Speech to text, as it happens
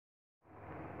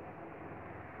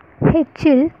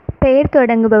ஹெச்சில் பெயர்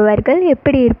தொடங்குபவர்கள்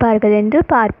எப்படி இருப்பார்கள் என்று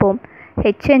பார்ப்போம்.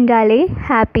 ஹெச் என்றாலே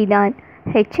ஹாப்பி தான்.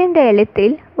 ஹெச் என்ற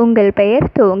எழுத்தில் உங்கள் பெயர்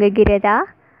துவங்குகிறதா?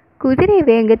 குதிரை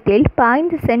வேகத்தில்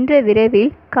பாய்ந்து சென்ற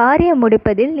விரைவில் காரியம்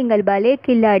முடிப்பதில் நீங்கள் பலே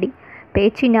கில்லாடி.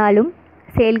 பேச்சினாலும்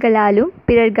செயல்களாலும்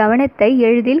பிறர் கவனத்தை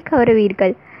எளிதில்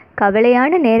கவருவீர்கள்.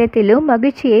 கவலையான நேரத்திலும்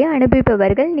மகிழ்ச்சியை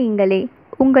அனுபவிப்பவர்கள் நீங்களே.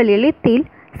 உங்கள் எழுத்தில்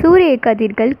சூரிய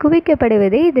கதிர்கள்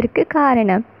குவிக்கப்படுவதே இதற்கு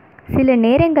காரணம். சில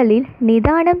நேரங்களில்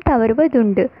நிதானம்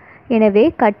தவறுவதுண்டு. எனவே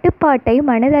கட்டுப்பாட்டை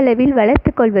மனதளவில்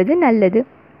வளர்த்து கொள்வது நல்லது.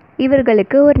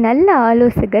 இவர்களுக்கு ஒரு நல்ல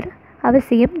ஆலோசகர்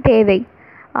அவசியம் தேவை.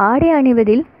 ஆடை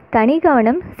அணிவதில் தனி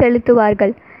கவனம்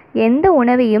செலுத்துவார்கள். எந்த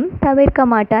உணவையும் தவிர்க்க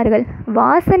மாட்டார்கள்.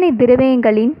 வாசனை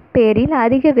திரவியங்களின் பேரில்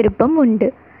அதிக விருப்பம் உண்டு.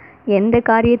 எந்த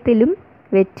காரியத்திலும்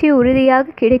வெற்றி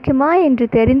உறுதியாக கிடைக்குமா என்று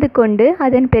தெரிந்து கொண்டு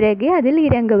அதன் பிறகு அதில்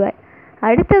இறங்குவர்.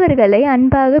 அடுத்தவர்களை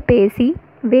அன்பாக பேசி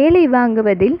வேலை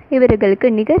வாங்குவதில் இவர்களுக்கு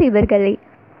நிகர் இவர்களே.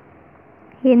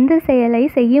 எந்த செயலை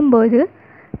செய்யும்போது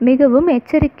மிகவும்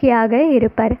எச்சரிக்கையாக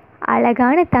இருப்பர்.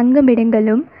 அழகான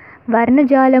தங்குமிடங்களும்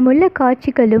வர்ணஜாலமுள்ள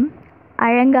காட்சிகளும்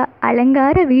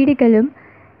அலங்கார வீடுகளும்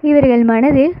இவர்கள்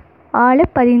மனதில் ஆழ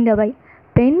பதிந்தவை.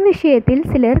 பெண் விஷயத்தில்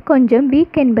சிலர் கொஞ்சம்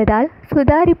வீக் என்பதால்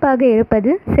சுதாரிப்பாக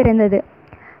இருப்பது சிறந்தது.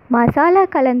 மசாலா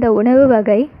கலந்த உணவு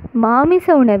வகை மாமிச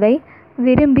உணவை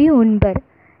விரும்பி உண்பர்.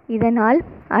 இதனால்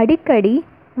அடிக்கடி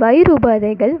வயிறு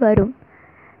உபாதைகள் வரும்.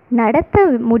 நடத்த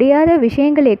முடியாத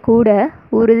விஷயங்களை கூட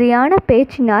உறுதியான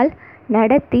பேச்சினால்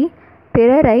நடத்தி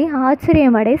பிறரை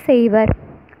ஆச்சரியமடை செய்வர்.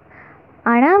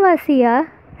 அனாவசிய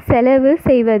செலவு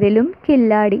செய்வதிலும்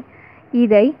கில்லாடி.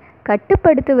 இதை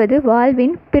கட்டுப்படுத்துவது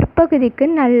வாழ்வின் பிற்பகுதிக்கு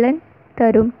நலன்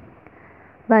தரும்.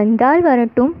 வந்தால்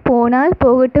வரட்டும் போனால்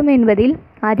போகட்டும் என்பதில்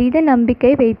அதீத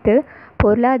நம்பிக்கை வைத்து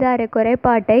பொருளாதார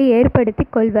குறைபாட்டை ஏற்படுத்தி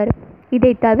கொள்வர்.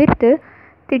 இதை தவிர்த்து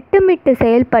திட்டமிட்டு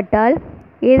செயல்பட்டால்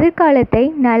எதிர்காலத்தை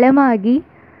நலமாகி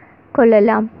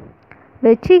கொள்ளலாம்.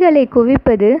 வெற்றிகளை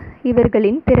குவிப்பது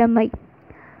இவர்களின் திறமை.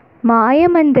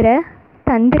 மாயமந்திர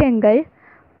தந்திரங்கள்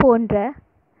போன்ற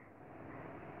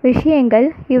விஷயங்கள்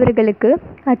இவர்களுக்கு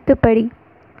அத்துப்படி.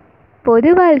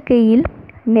 பொது வாழ்க்கையில்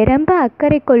நிரம்ப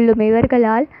அக்கறை கொள்ளும்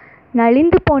இவர்களால்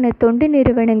நலிந்து போன தொண்டு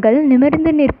நிறுவனங்கள்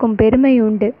நிமிர்ந்து நிற்கும் பெருமை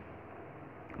உண்டு.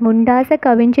 முண்டாச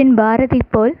கவிஞன் பாரதி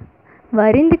போல்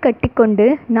வரிந்து கட்டிக்கொண்டு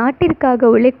நாட்டிற்காக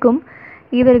உழைக்கும்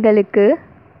இவர்களுக்கு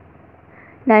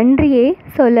நன்றியே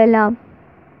சொல்லலாம்.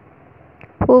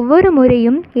 ஒவ்வொரு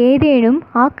முறையும் ஏதேனும்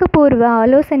ஆக்கப்பூர்வ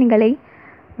ஆலோசனைகளை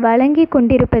வழங்கி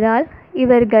கொண்டிருப்பதால்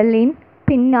இவர்களின்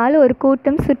பின்னால் ஒரு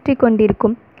கூட்டம் சுற்றி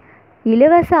கொண்டிருக்கும்.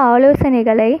 இலவச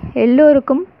ஆலோசனைகளை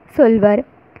எல்லோருக்கும் சொல்வர்.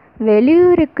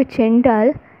 வெளியூருக்கு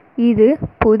சென்றால் இது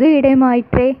புது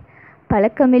இடமாயிற்றே,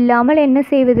 பழக்கமில்லாமல் என்ன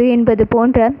செய்வது என்பது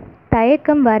போன்ற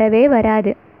தயக்கம் வரவே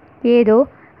வராது. ஏதோ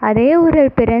அதே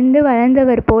ஊரில் பிறந்து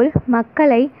வளர்ந்தவர் போல்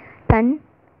மக்களை தன்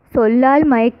சொல்லால்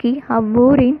மயக்கி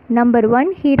அவ்வூரின் நம்பர்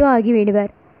 1 ஹீரோ ஆகிவிடுவர்.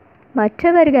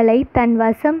 மற்றவர்களை தன்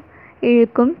வசம்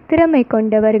இழுக்கும் திறமை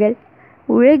கொண்டவர்கள்.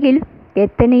 உலகில்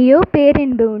எத்தனையோ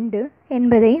பேரன்பு உண்டு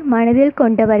என்பதை மனதில்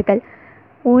கொண்டவர்கள்.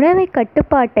 உணவை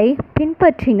கட்டுப்பாட்டை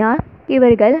பின்பற்றினால்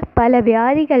இவர்கள் பல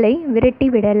வியாதிகளை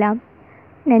விரட்டிவிடலாம்.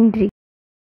 நன்றி.